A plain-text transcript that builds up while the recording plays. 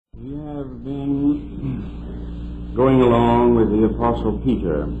We have been going along with the Apostle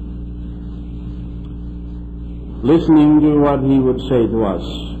Peter, listening to what he would say to us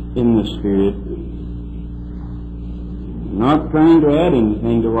in the Spirit, not trying to add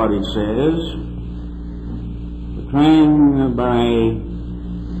anything to what he says, but trying by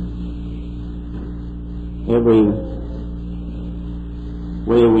every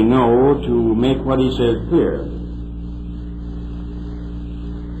way we know to make what he says clear.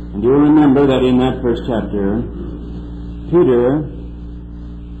 And you'll remember that in that first chapter, Peter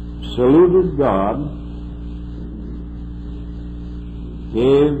saluted God,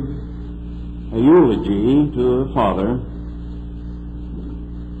 gave a eulogy to the Father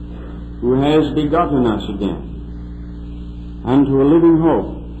who has begotten us again unto a living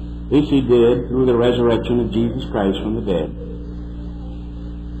hope. This he did through the resurrection of Jesus Christ from the dead.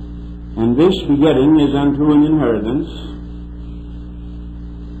 And this begetting is unto an inheritance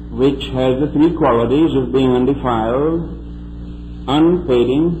which has the three qualities of being undefiled,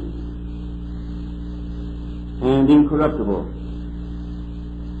 unfading, and incorruptible.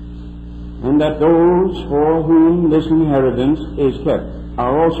 And that those for whom this inheritance is kept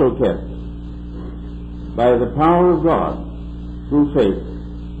are also kept by the power of God through faith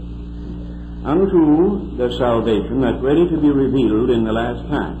unto the salvation that's ready to be revealed in the last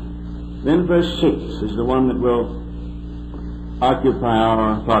time. Then verse 6 is the one that will occupy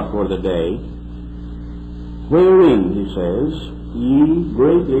our thought for the day, wherein, he says, ye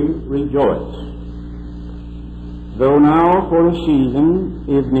greatly rejoice, though now for a season,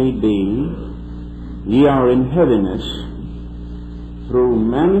 if need be, ye are in heaviness through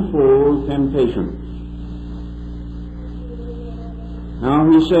manifold temptations. Now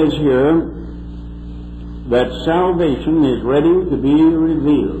he says here that salvation is ready to be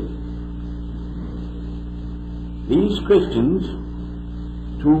revealed. These Christians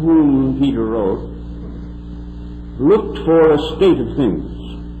to whom Peter wrote looked for a state of things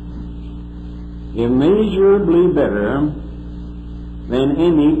immeasurably better than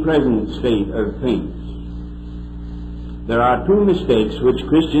any present state of things. There are two mistakes which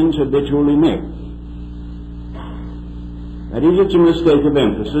Christians habitually make. That is, it's a mistake of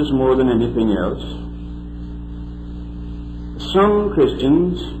emphasis more than anything else. Some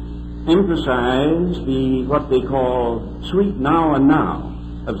Christians emphasize what they call sweet now and now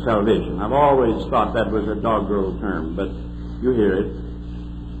of salvation. I've always thought that was a doggerel term, but you hear it.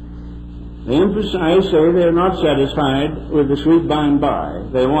 They emphasize, say, they're not satisfied with the sweet by and by.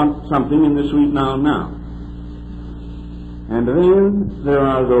 They want something in the sweet now and now. And then there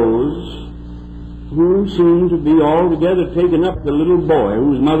are those who seem to be altogether taken up the little boy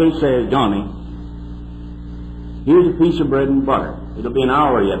whose mother says, Johnny, here's a piece of bread and butter. It'll be an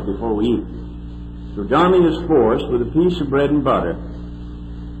hour yet before we eat. So Johnny is forced with a piece of bread and butter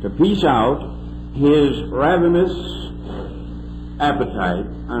to piece out his ravenous appetite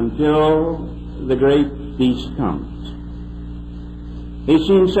until the great feast comes. He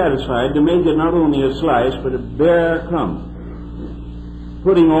seems satisfied to make it not only a slice, but a bare crumb,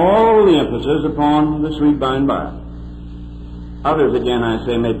 putting all the emphasis upon the sweet by and by. Others, again, I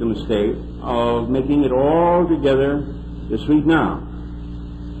say, make the mistake of making it all together the sweet now,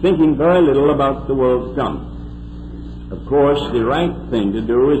 thinking very little about the world to come. Of course, the right thing to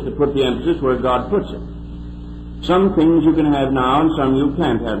do is to put the emphasis where God puts it. Some things you can have now and some you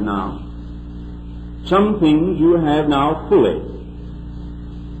can't have now. Some things you have now fully,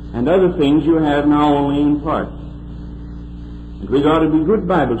 and other things you have now only in part. And we ought to be good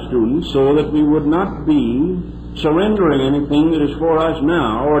Bible students so that we would not be surrendering anything that is for us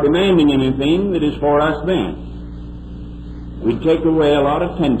now or demanding anything that is for us then. We'd take away a lot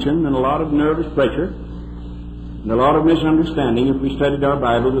of tension and a lot of nervous pressure and a lot of misunderstanding if we studied our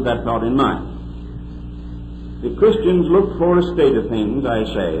Bible with that thought in mind. The Christians look for a state of things, I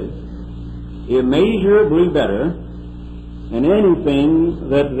say, immeasurably better than anything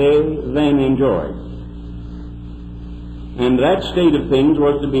that they then enjoyed. And that state of things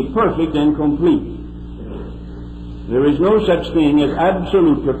was to be perfect and complete. There is no such thing as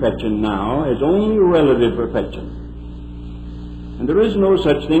absolute perfection now, as only relative perfection. And there is no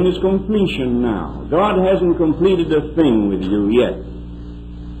such thing as completion now. God hasn't completed a thing with you yet.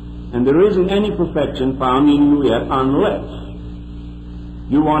 And there isn't any perfection found in you yet unless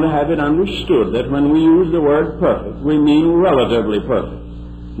you want to have it understood that when we use the word perfect, we mean relatively perfect,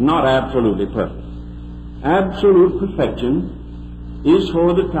 not absolutely perfect. Absolute perfection is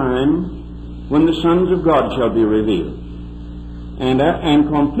for the time when the sons of God shall be revealed. And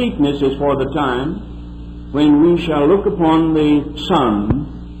completeness is for the time when we shall look upon the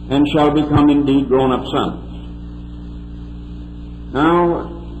Son and shall become indeed grown-up sons. Now,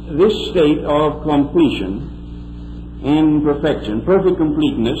 this state of completion and perfection, perfect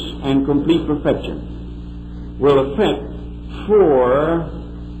completeness and complete perfection, will affect four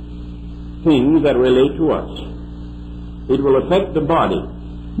things that relate to us. It will affect the body.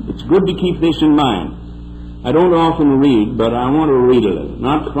 It's good to keep this in mind. I don't often read, but I want to read a little,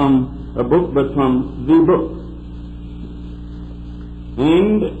 not from a book, but from the book.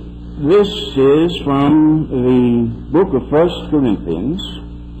 And this is from the book of 1 Corinthians,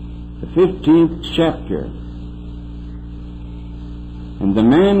 the 15th chapter. And the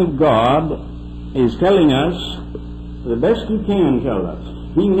man of God is telling us the best he can tell us.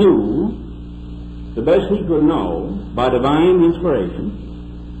 He knew the best he could know by divine inspiration.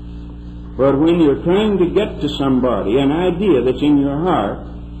 But when you're trying to get to somebody an idea that's in your heart,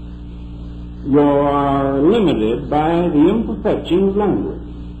 you are limited by the imperfection of language.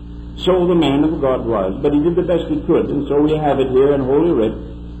 So the man of God was, but he did the best he could, and so we have it here in Holy Writ,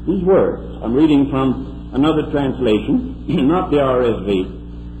 these words. I'm reading from another translation, not the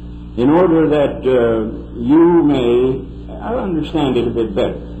RSV, in order that you may understand it a bit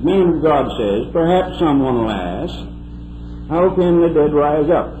better. The man of God says, perhaps someone will ask, how can the dead rise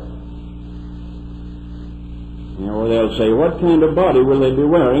up? Or they'll say, what kind of body will they be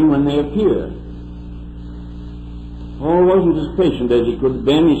wearing when they appear? Paul wasn't as patient as he could have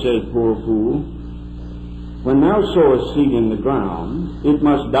been. He says, poor fool, when thou sowest seed in the ground, it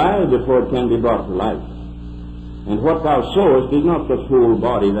must die before it can be brought to life. And what thou sowest is not the full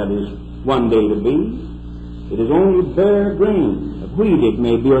body that is one day to be. It is only bare grain of wheat, it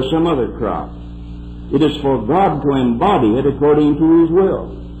may be, or some other crop. It is for God to embody it according to His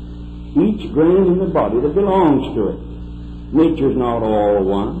will. Each grain in the body that belongs to it. Nature's not all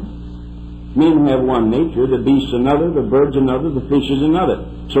one. Men have one nature, the beasts another, the birds another, the fishes another.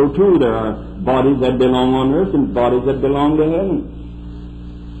 So too there are bodies that belong on earth and bodies that belong to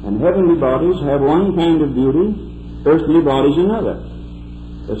heaven. And heavenly bodies have one kind of beauty, earthly bodies another.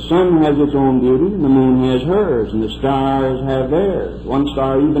 The sun has its own beauty, and the moon has hers, and the stars have theirs. One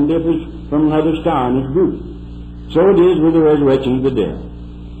star even differs from another star in its beauty. So it is with the resurrection of the dead.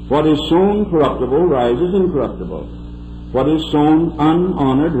 What is sown corruptible rises incorruptible. What is sown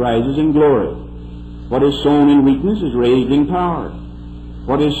unhonored rises in glory. What is sown in weakness is raised in power.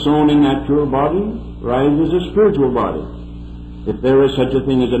 What is sown in natural body rises a spiritual body. If there is such a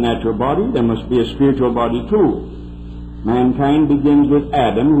thing as a natural body, there must be a spiritual body too. Mankind begins with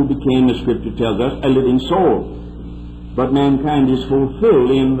Adam, who became, the Scripture tells us, a living soul. But mankind is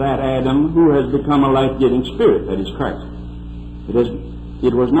fulfilled in that Adam who has become a life-giving spirit, that is Christ.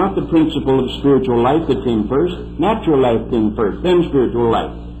 It was not the principle of spiritual life that came first. Natural life came first, then spiritual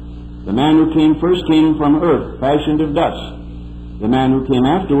life. The man who came first came from earth, fashioned of dust. The man who came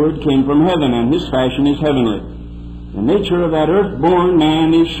afterward came from heaven, and his fashion is heavenly. The nature of that earth-born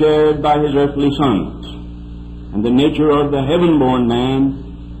man is shared by his earthly sons, and the nature of the heaven-born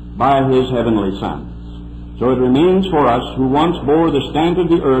man by his heavenly sons. So it remains for us who once bore the stamp of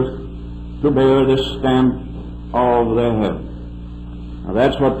the earth to bear the stamp of the heaven. Now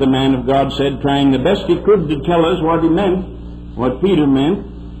that's what the man of God said, trying the best he could to tell us what he meant, what Peter meant,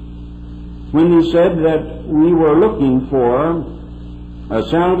 when he said that we were looking for a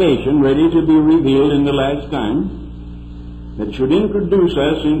salvation ready to be revealed in the last time, that should introduce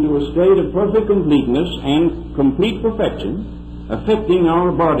us into a state of perfect completeness and complete perfection, affecting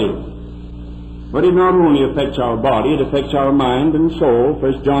our body. But it not only affects our body, it affects our mind and soul.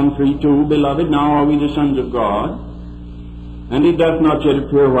 1 John 3:2, Beloved, now are we the sons of God, and it doth not yet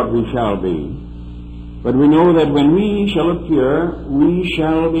appear what we shall be. But we know that when we shall appear, we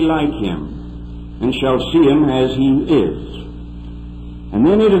shall be like Him, and shall see Him as He is. And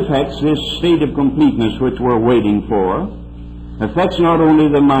then it affects this state of completeness which we're waiting for. Affects not only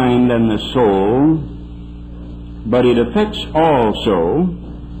the mind and the soul, but it affects also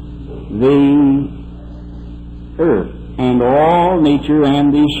the earth and all nature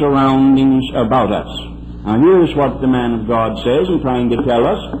and the surroundings about us. Now here's what the man of God says in trying to tell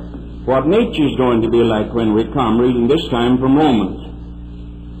us what nature is going to be like when we come, reading this time from Romans.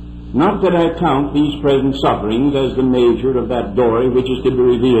 Not that I count these present sufferings as the measure of that glory which is to be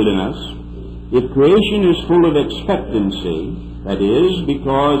revealed in us. If creation is full of expectancy, that is,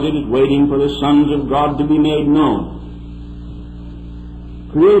 because it is waiting for the sons of God to be made known.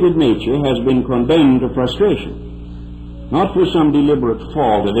 Created nature has been condemned to frustration, not for some deliberate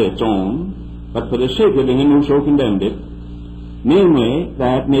fault of its own, but for the sake of Him who so condemned it, namely,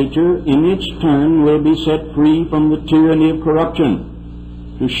 that nature in its turn will be set free from the tyranny of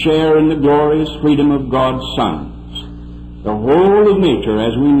corruption, to share in the glorious freedom of God's sons. The whole of nature,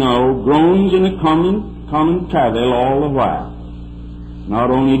 as we know, groans in a common travail all the while. Not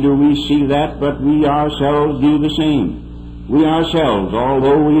only do we see that, but we ourselves do the same. We ourselves,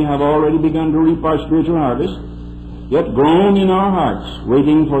 although we have already begun to reap our spiritual harvest, yet groan in our hearts,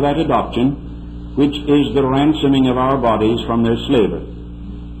 waiting for that adoption, which is the ransoming of our bodies from their slavery.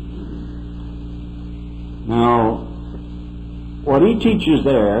 Now, what he teaches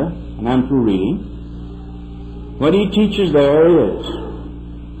there, and I'm through reading, what he teaches there is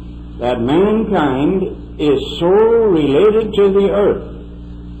that mankind is so related to the earth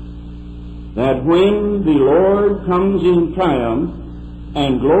that when the Lord comes in triumph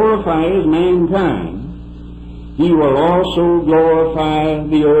and glorifies mankind, he will also glorify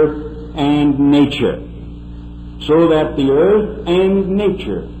the earth and nature, so that the earth and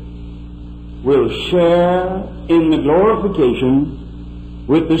nature will share in the glorification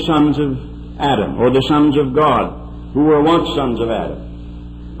with the sons of Adam, or the sons of God, who were once sons of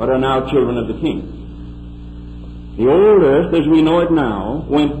Adam, but are now children of the King. The old earth, as we know it now,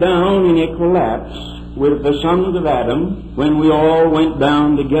 went down in a collapse with the sons of Adam when we all went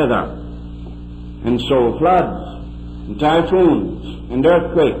down together. And so floods, and typhoons, and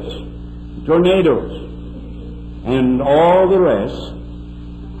earthquakes, and tornadoes, and all the rest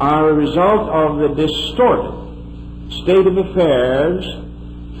are a result of the distorted state of affairs,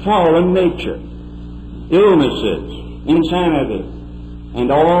 fallen nature, illnesses, insanity,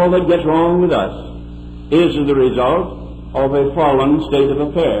 and all that gets wrong with us is the result of a fallen state of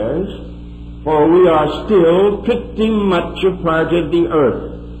affairs, for we are still pretty much a part of the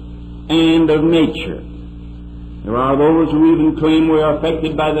earth and of nature. There are those who even claim we are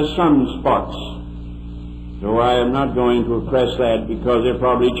affected by the sunspots. So I am not going to press that, because they'll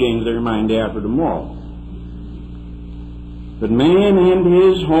probably change their mind day after tomorrow. But man and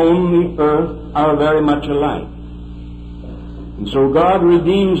his home, the earth, are very much alike. And so God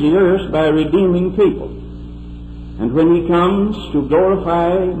redeems the earth by redeeming people. And when he comes to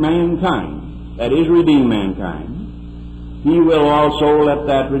glorify mankind, that is, redeem mankind, he will also let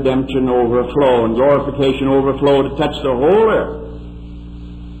that redemption overflow and glorification overflow to touch the whole earth.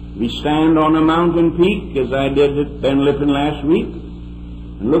 We stand on a mountain peak, as I did at Ben Lippen last week,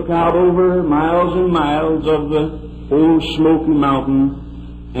 and look out over miles and miles of the old smoky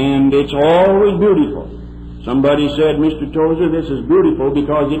mountain, and it's always beautiful. Somebody said, "Mr. Tozer, this is beautiful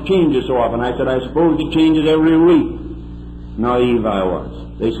because it changes so often." I said, "I suppose it changes every week." Naive I was.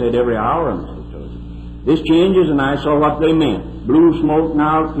 They said, "Every hour, Mr. Tozer. This changes," and I saw what they meant. Blue smoke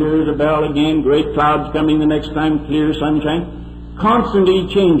now, clear as a bell again, great clouds coming the next time, clear sunshine. Constantly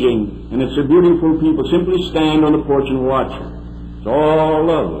changing, and it's a beautiful people. Simply stand on the porch and watch it. It's all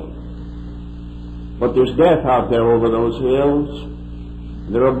lovely. But there's death out there over those hills.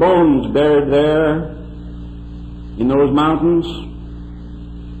 There are bones buried there in those mountains,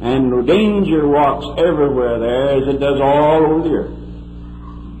 and danger walks everywhere there, as it does all over the earth.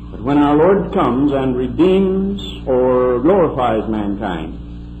 But when our Lord comes and redeems or glorifies mankind,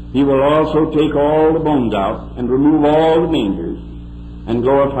 he will also take all the bones out and remove all the dangers and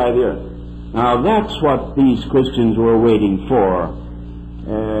glorify the earth. Now that's what these Christians were waiting for.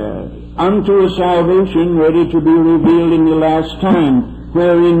 Unto a salvation ready to be revealed in the last time,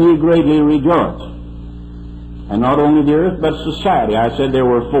 wherein ye greatly rejoice. And not only the earth, but society. I said there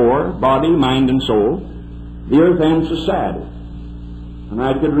were four: body, mind, and soul. The earth and society. And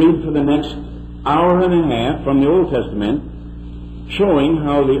I could read for the next hour and a half from the Old Testament, showing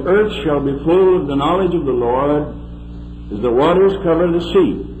how the earth shall be full of the knowledge of the Lord as the waters cover the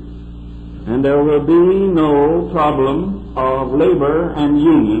sea. And there will be no problem of labor and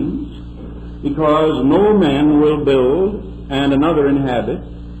unions, because no man will build and another inhabit.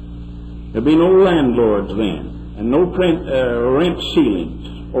 There'll be no landlords then, and no rent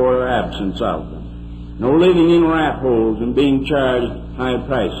ceilings or absence of them. No living in rat holes and being charged high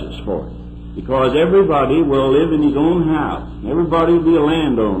prices for it, because everybody will live in his own house. Everybody will be a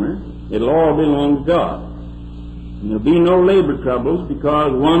landowner. It'll all belong to God. And there'll be no labor troubles,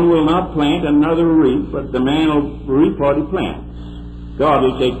 because one will not plant and another reap, but the man will reap what he plants. God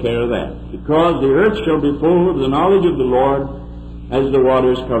will take care of that, because the earth shall be full of the knowledge of the Lord as the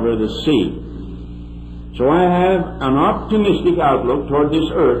waters cover the sea. So I have an optimistic outlook toward this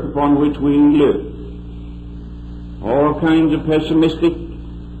earth upon which we live. All kinds of pessimistic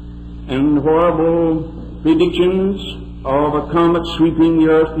and horrible predictions of a comet sweeping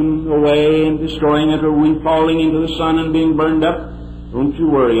the earth away and destroying it, or we falling into the sun and being burned up. Don't you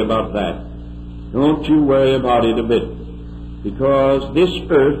worry about that. Don't you worry about it a bit, because this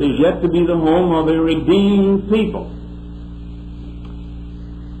earth is yet to be the home of a redeemed people.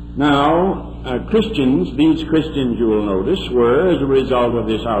 Now, Christians, these Christians, you will notice, were, as a result of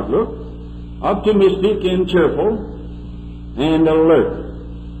this outlook, optimistic and cheerful and alert.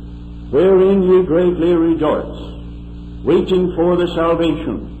 wherein ye greatly rejoice, waiting for the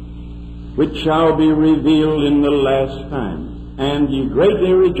salvation which shall be revealed in the last time. And ye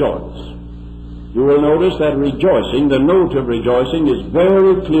greatly rejoice. You will notice that rejoicing, the note of rejoicing, is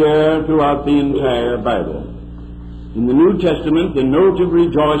very clear throughout the entire Bible. In the New Testament, the note of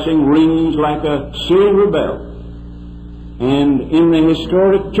rejoicing rings like a silver bell. And in the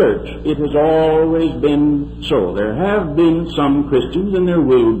historic church, it has always been so. There have been some Christians, and there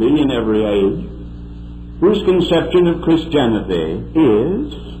will be in every age, whose conception of Christianity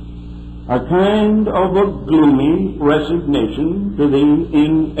is a kind of a gloomy resignation to the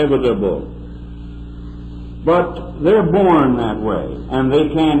inevitable. But they're born that way, and they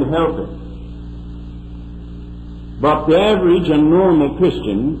can't help it. But the average and normal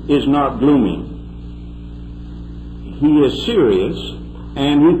Christian is not gloomy. He is serious,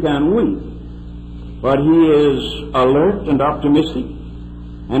 and he can weep. But he is alert and optimistic,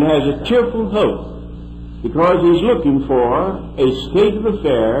 and has a cheerful hope, because he's looking for a state of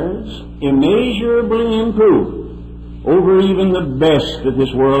affairs immeasurably improved over even the best that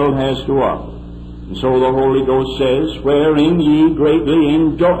this world has to offer. And so the Holy Ghost says, wherein ye greatly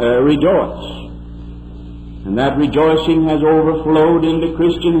rejoice. And that rejoicing has overflowed into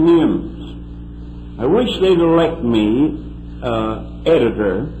Christian hymns. I wish they'd elect me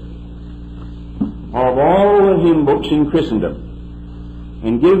editor of all the hymn books in Christendom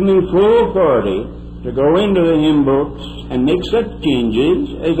and give me full authority to go into the hymn books and make such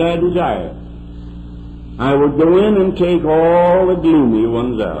changes as I desire. I would go in and take all the gloomy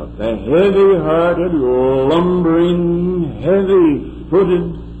ones out, the heavy-hearted, lumbering,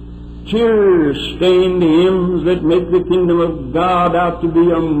 heavy-footed, tear-stained hymns that make the kingdom of God out to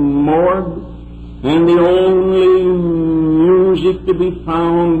be a morgue, and the only music to be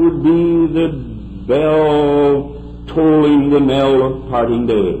found would be the bell tolling the knell of parting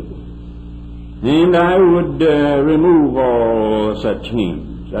day. And I would remove all such hymns.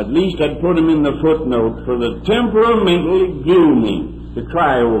 At least I'd put them in the footnote for the temperamentally gloomy to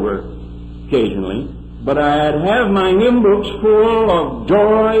cry over occasionally. But I'd have my hymn books full of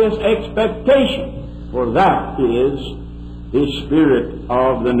joyous expectation, for that is the spirit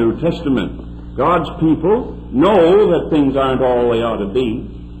of the New Testament. God's people know that things aren't all they ought to be,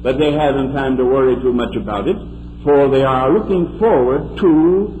 but they haven't time to worry too much about it, for they are looking forward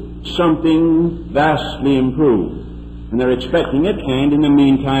to something vastly improved. And they're expecting it, and in the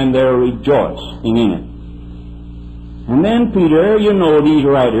meantime they're rejoicing in it. And then, Peter, you know these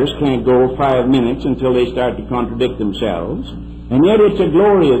writers can't go 5 minutes until they start to contradict themselves. And yet it's a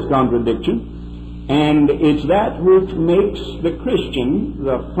glorious contradiction. And it's that which makes the Christian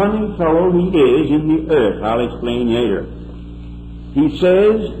the funny fellow he is in the earth. I'll explain later. He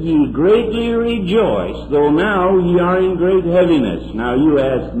says, ye greatly rejoice, though now ye are in great heaviness. Now you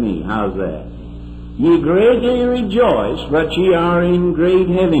ask me, how's that? Ye greatly rejoice, but ye are in great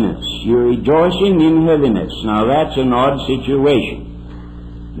heaviness. You're rejoicing in heaviness. Now that's an odd situation.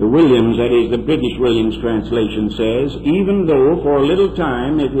 The Williams, that is the British Williams translation, says, even though for a little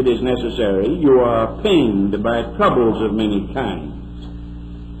time, if it is necessary, you are pained by troubles of many kinds.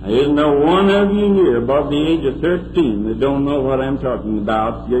 Now, isn't there one of you here above the age of 13 that don't know what I'm talking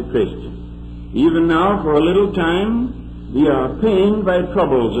about? You're Christian. Even now, for a little time, we are pained by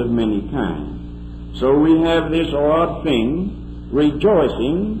troubles of many kinds. So we have this odd thing,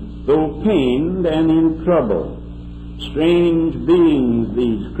 rejoicing, though pained and in trouble. Strange beings,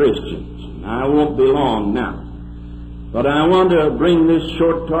 these Christians. I won't be long now. But I want to bring this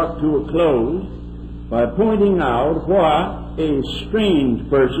short talk to a close by pointing out what a strange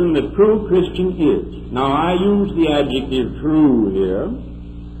person the true Christian is. Now, I use the adjective true here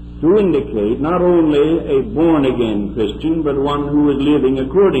to indicate not only a born-again Christian, but one who is living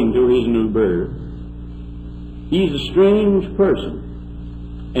according to his new birth. He's a strange person.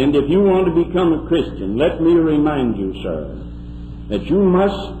 And if you want to become a Christian, let me remind you, sir, that you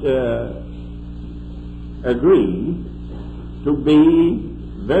must agree to be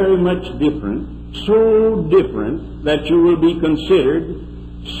very much different, so different that you will be considered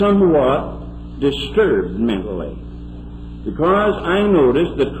somewhat disturbed mentally. Because I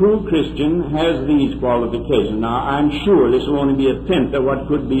notice the true Christian has these qualifications. Now, I'm sure this will only be a tenth of what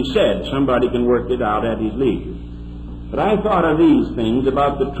could be said. Somebody can work it out at his leisure. But I thought of these things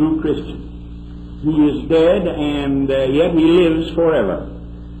about the true Christian. He is dead, and yet he lives forever.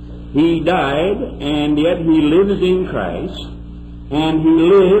 He died, and yet he lives in Christ, and he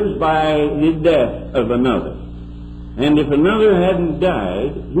lives by the death of another. And if another hadn't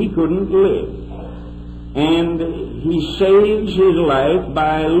died, he couldn't live. And he saves his life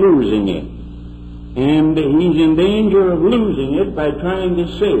by losing it. and he's in danger of losing it by trying to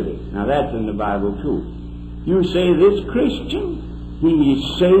save it. Now that's in the Bible too. You say this Christian, he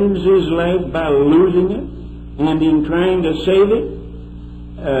saves his life by losing it, and in trying to save it,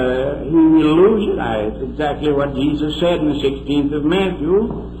 he will lose it. It's exactly what Jesus said in the 16th of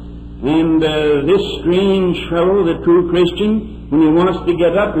Matthew. And this strange fellow, the true Christian, when he wants to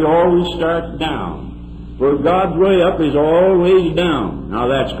get up, he always starts down. For God's way up is always down. Now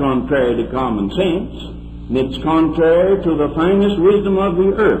that's contrary to common sense, and it's contrary to the finest wisdom of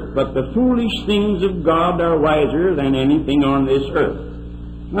the earth. But the foolish things of God are wiser than anything on this earth.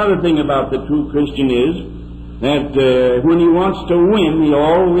 Another thing about the true Christian is that when he wants to win, he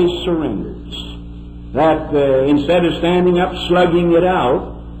always surrenders. That instead of standing up slugging it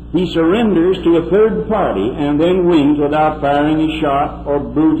out, he surrenders to a third party and then wins without firing a shot or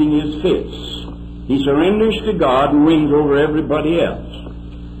bruising his fists. He surrenders to God and wins over everybody else.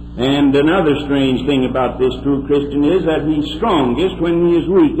 And another strange thing about this true Christian is that he's strongest when he is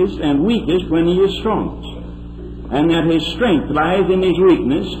weakest and weakest when he is strongest. And that his strength lies in his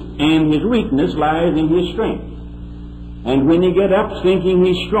weakness and his weakness lies in his strength. And when he gets up thinking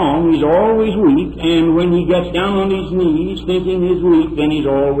he's strong, he's always weak. And when he gets down on his knees thinking he's weak, then he's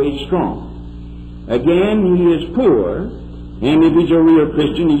always strong. Again, he is poor. And if he's a real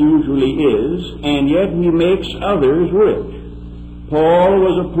Christian, he usually is, and yet he makes others rich. Paul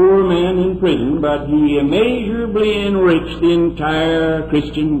was a poor man in prison, but he immeasurably enriched the entire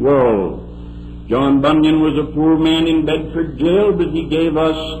Christian world. John Bunyan was a poor man in Bedford jail, but he gave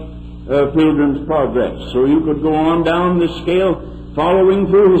us Pilgrim's Progress. So you could go on down the scale following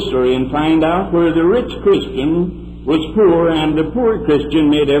through history and find out where the rich Christian was poor and the poor Christian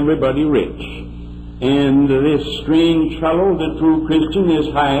made everybody rich. And this strange fellow, the true Christian,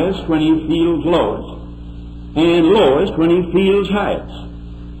 is highest when he feels lowest, and lowest when he feels highest.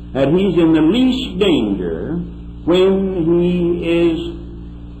 That he's in the least danger when he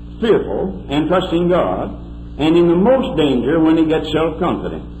is fearful and trusting God, and in the most danger when he gets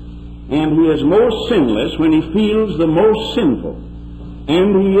self-confident. And he is most sinless when he feels the most sinful,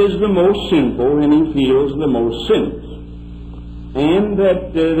 and he is the most sinful when he feels the most sinless. And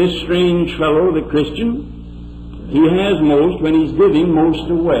that this strange fellow, the Christian, he has most when he's giving most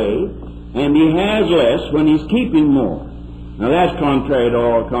away, and he has less when he's keeping more. Now that's contrary to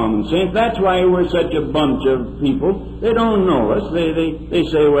all common sense. That's why we're such a bunch of people. They don't know us. They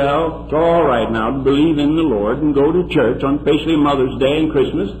say, well, it's all right now to believe in the Lord and go to church on especially Mother's Day and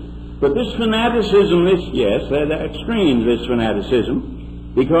Christmas. But this fanaticism, that extremes this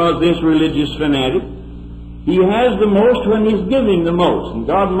fanaticism, because this religious fanatic, he has the most when he's giving the most. And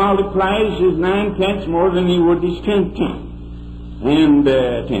God multiplies his 9/10 more than he would his 10th tenth.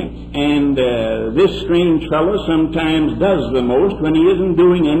 And this strange fellow sometimes does the most when he isn't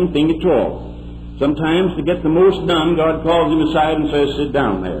doing anything at all. Sometimes to get the most done, God calls him aside and says, sit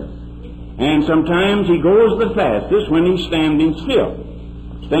down there. And sometimes he goes the fastest when he's standing still.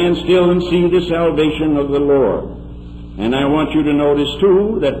 Stand still and see the salvation of the Lord. And I want you to notice,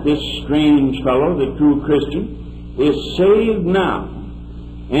 too, that this strange fellow, the true Christian, is saved now.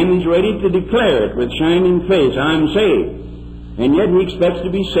 And he's ready to declare it with shining face, I'm saved. And yet he expects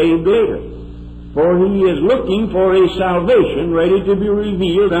to be saved later. For he is looking for a salvation ready to be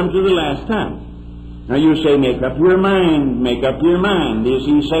revealed unto the last time. Now you say, make up your mind, make up your mind. Is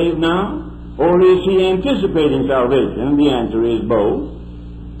he saved now? Or is he anticipating salvation? And the answer is both.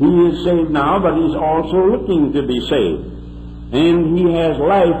 He is saved now, but he's also looking to be saved. And he has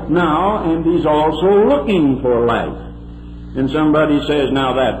life now, and he's also looking for life. And somebody says,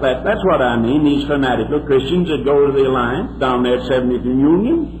 now that's what I mean, these fanatical Christians that go to the Alliance down there at 70th and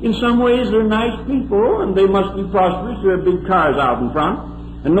Union. In some ways they're nice people, and they must be prosperous. There are big cars out in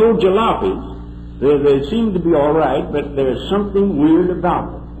front, and no jalopies. They seem to be all right, but there's something weird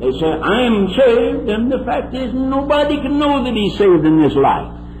about them. They say, I'm saved, and the fact is nobody can know that he's saved in this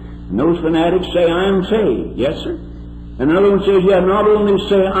life. And those fanatics say, I'm saved. Yes, sir. Another one says, yeah, not only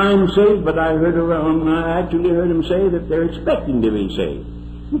say I'm saved, but I actually heard him say that they're expecting to be saved.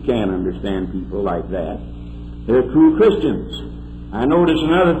 You can't understand people like that. They're true Christians. I notice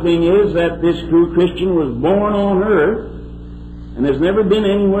another thing is that this true Christian was born on earth and has never been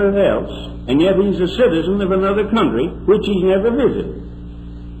anywhere else, and yet he's a citizen of another country which he's never visited.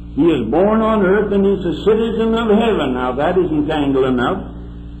 He is born on earth and he's a citizen of heaven. Now that isn't tangled enough.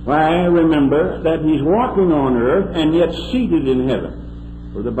 Why, remember that he's walking on earth and yet seated in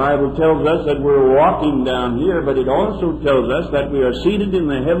heaven. For the Bible tells us that we're walking down here, but it also tells us that we are seated in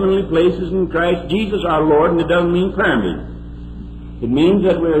the heavenly places in Christ Jesus our Lord, and it doesn't mean pyramid. It means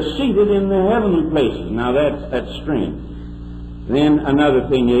that we're seated in the heavenly places. Now that's strange. Then another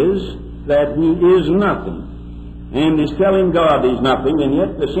thing is that he is nothing, and is telling God he's nothing, and yet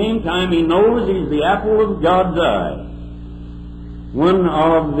at the same time he knows he's the apple of God's eye. One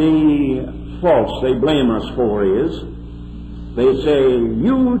of the faults they blame us for is, they say,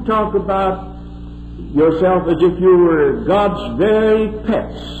 you talk about yourself as if you were God's very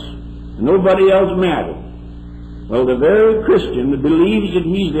pets, and nobody else mattered. Well, the very Christian that believes that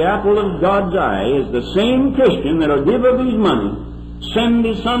he's the apple of God's eye is the same Christian that will give of his money, send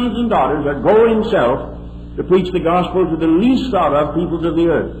his sons and daughters, or go himself to preach the gospel to the least thought of peoples of the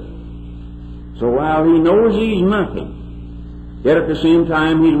earth. So while he knows he's nothing, yet at the same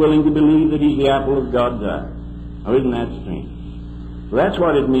time he's willing to believe that he's the apple of God's eye. Now, isn't that strange? So that's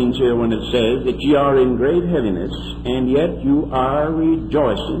what it means here when it says that ye are in great heaviness, and yet you are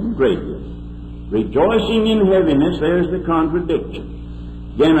rejoicing greatly. Rejoicing in heaviness, there's the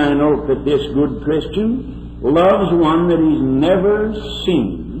contradiction. Again, I note that this good Christian loves one that he's never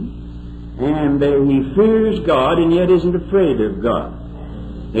seen, and he fears God and yet isn't afraid of God.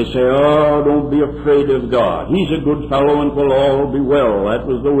 They say, oh, don't be afraid of God. He's a good fellow and will all be well. That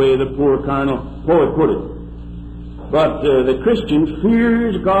was the way the poor carnal poet put it. But the Christian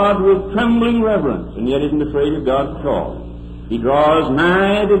fears God with trembling reverence and yet isn't afraid of God at all. He draws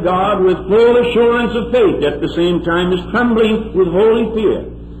nigh to God with full assurance of faith, at the same time is trembling with holy fear.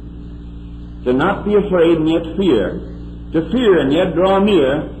 To not be afraid and yet fear, to fear and yet draw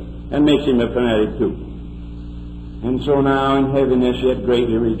near, and makes him a fanatic too. And so now in heaviness yet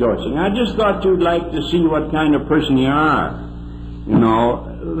greatly rejoicing. I just thought you'd like to see what kind of person you are. You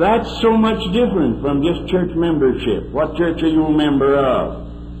know, that's so much different from just church membership. What church are you a member of?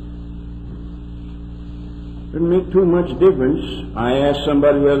 Doesn't make too much difference. I asked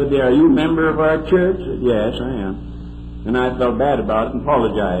somebody the other day, are you a member of our church? I said, yes, I am. And I felt bad about it and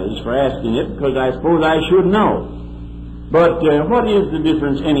apologized for asking it, because I suppose I should know. But what is the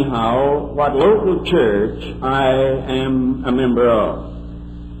difference anyhow, what local church I am a member of?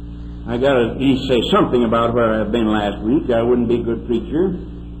 I got to at least say something about where I've been last week. I wouldn't be a good preacher.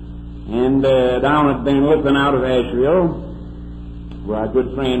 And down at Ben Lippin out of Asheville, where our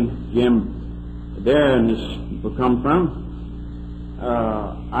good friend Jim there and his people come from,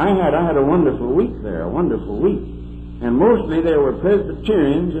 I had a wonderful week there, a wonderful week. And mostly there were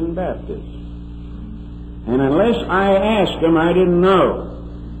Presbyterians and Baptists. And unless I asked them, I didn't know.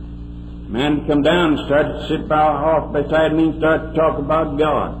 A man would come down and start to sit off beside me and start to talk about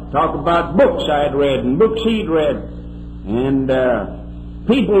God, talk about books I'd read and books he'd read, and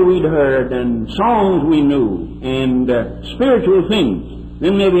people we'd heard and songs we knew and spiritual things.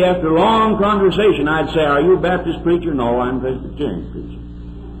 Then maybe after a long conversation I'd say, are you a Baptist preacher? No, I'm a Presbyterian preacher.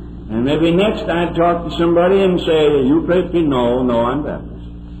 And maybe next I'd talk to somebody and say, are you Presbyterian? No, I'm Baptist.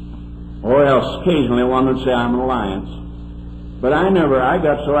 Or else occasionally one would say, I'm an Alliance. But I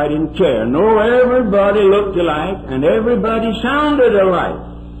got so I didn't care. No, everybody looked alike and everybody sounded alike.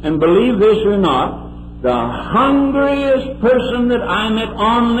 And believe this or not, the hungriest person that I met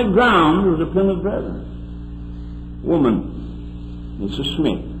on the ground was a Plymouth Brethren. Woman. Mrs.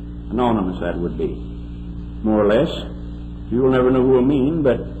 Smith. Anonymous that would be. More or less. You'll never know who I mean,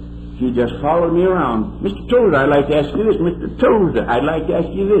 but she just followed me around. Mr. Tozer, I'd like to ask you this. Mr. Tozer, I'd like to ask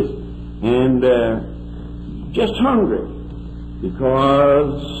you this. And just hungry.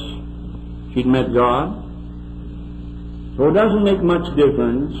 Because she'd met God. So it doesn't make much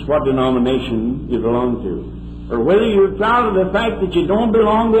difference what denomination you belong to, or whether you're proud of the fact that you don't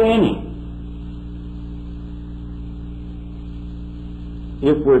belong to any.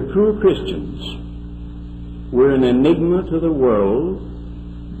 If we're true Christians, we're an enigma to the world,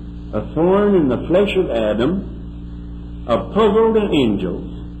 a thorn in the flesh of Adam, a puzzle to angels,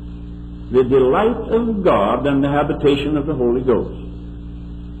 the delight of God, and the habitation of the Holy Ghost.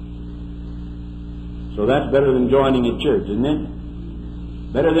 So that's better than joining a church, isn't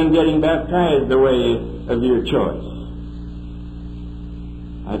it? Better than getting baptized the way of your choice.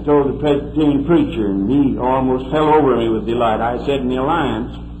 I told the Presbyterian preacher, and he almost fell over me with delight. I said, in the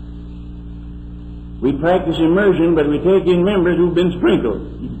Alliance, we practice immersion, but we take in members who've been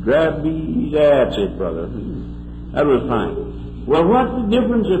sprinkled. He grabbed these, that's it, brother. That was fine. Well, what's the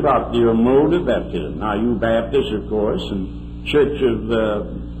difference about your mode of baptism? Now, you Baptists, of course, and Church of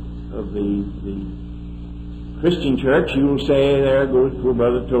the Christian church, you'll say, there goes poor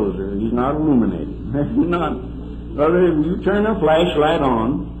Brother Tozer. He's not illuminated. He's not. Brother, you turn a flashlight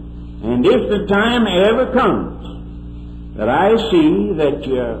on, and if the time ever comes that I see that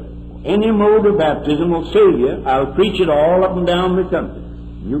any mode of baptism will save you, I'll preach it all up and down the country.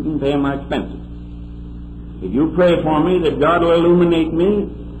 You can pay my expenses. If you pray for me that God will illuminate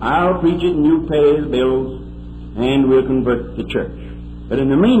me, I'll preach it and you pay the bills, and we'll convert the church. But in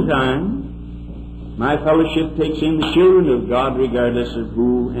the meantime, My fellowship takes in the children of God regardless of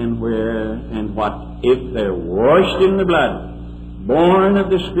who and where and what, if they're washed in the blood, born of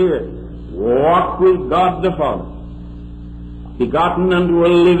the Spirit, walk with God the Father, begotten unto a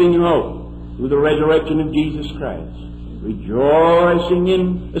living hope through the resurrection of Jesus Christ, rejoicing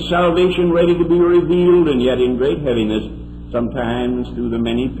in the salvation ready to be revealed, and yet in great heaviness, sometimes through the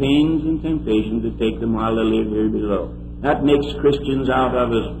many pains and temptations that take them while they live here below. That makes Christians out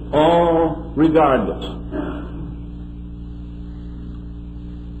of us all regardless.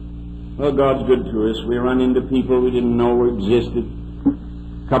 Well, God's good to us. We run into people we didn't know existed.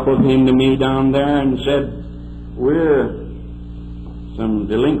 A couple came to me down there and said, "We're some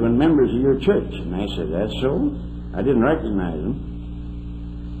delinquent members of your church." And I said, "That's so?" I didn't recognize them,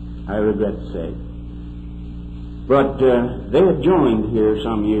 I regret to say. But they had joined here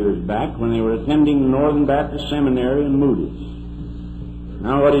some years back when they were attending Northern Baptist Seminary in Moody's.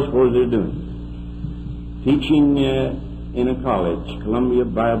 Now what do you suppose they're doing? Teaching in a college, Columbia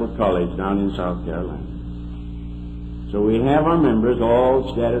Bible College down in South Carolina. So we have our members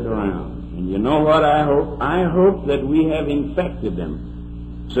all scattered around. And you know what I hope? I hope that we have infected them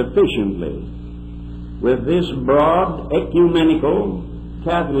sufficiently with this broad, ecumenical,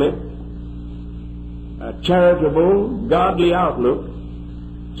 Catholic, charitable, godly outlook,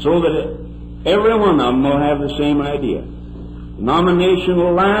 so that every one of them will have the same idea.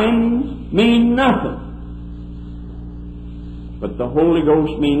 Denominational lines mean nothing, but the Holy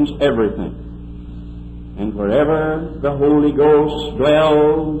Ghost means everything. And wherever the Holy Ghost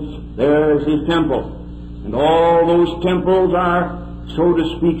dwells, there is His temple. And all those temples are, so to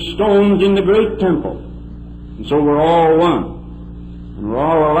speak, stones in the great temple. And so we're all one, and we're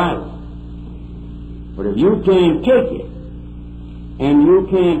all alike. But if you can't take it, and you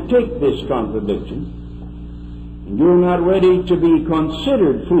can't take this contradiction, and you're not ready to be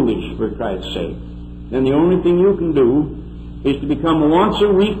considered foolish for Christ's sake, then the only thing you can do is to become a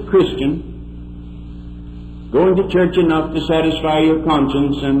once-a-week Christian, going to church enough to satisfy your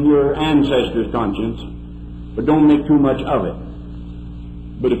conscience and your ancestors' conscience, but don't make too much of it.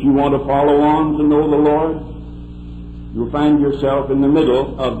 But if you want to follow on to know the Lord, you'll find yourself in the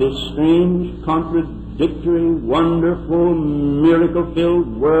middle of this strange, contradictory, wonderful,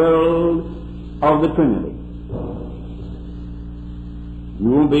 miracle-filled world of the Trinity. You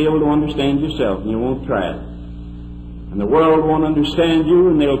won't be able to understand yourself, and you won't try it. And the world won't understand you,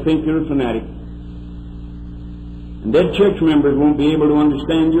 and they'll think you're a fanatic. And dead church members won't be able to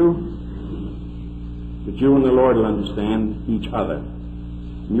understand you, but you and the Lord will understand each other.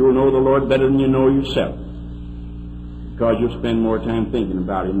 And you will know the Lord better than you know yourself, because you'll spend more time thinking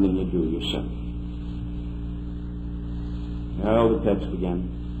about Him than you do yourself. Well, the text again.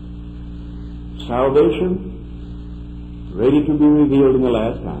 Salvation, ready to be revealed in the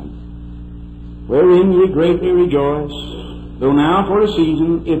last time, wherein ye greatly rejoice, though now for a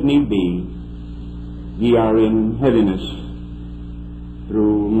season, if need be, ye are in heaviness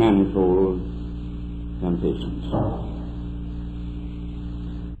through manifold temptations.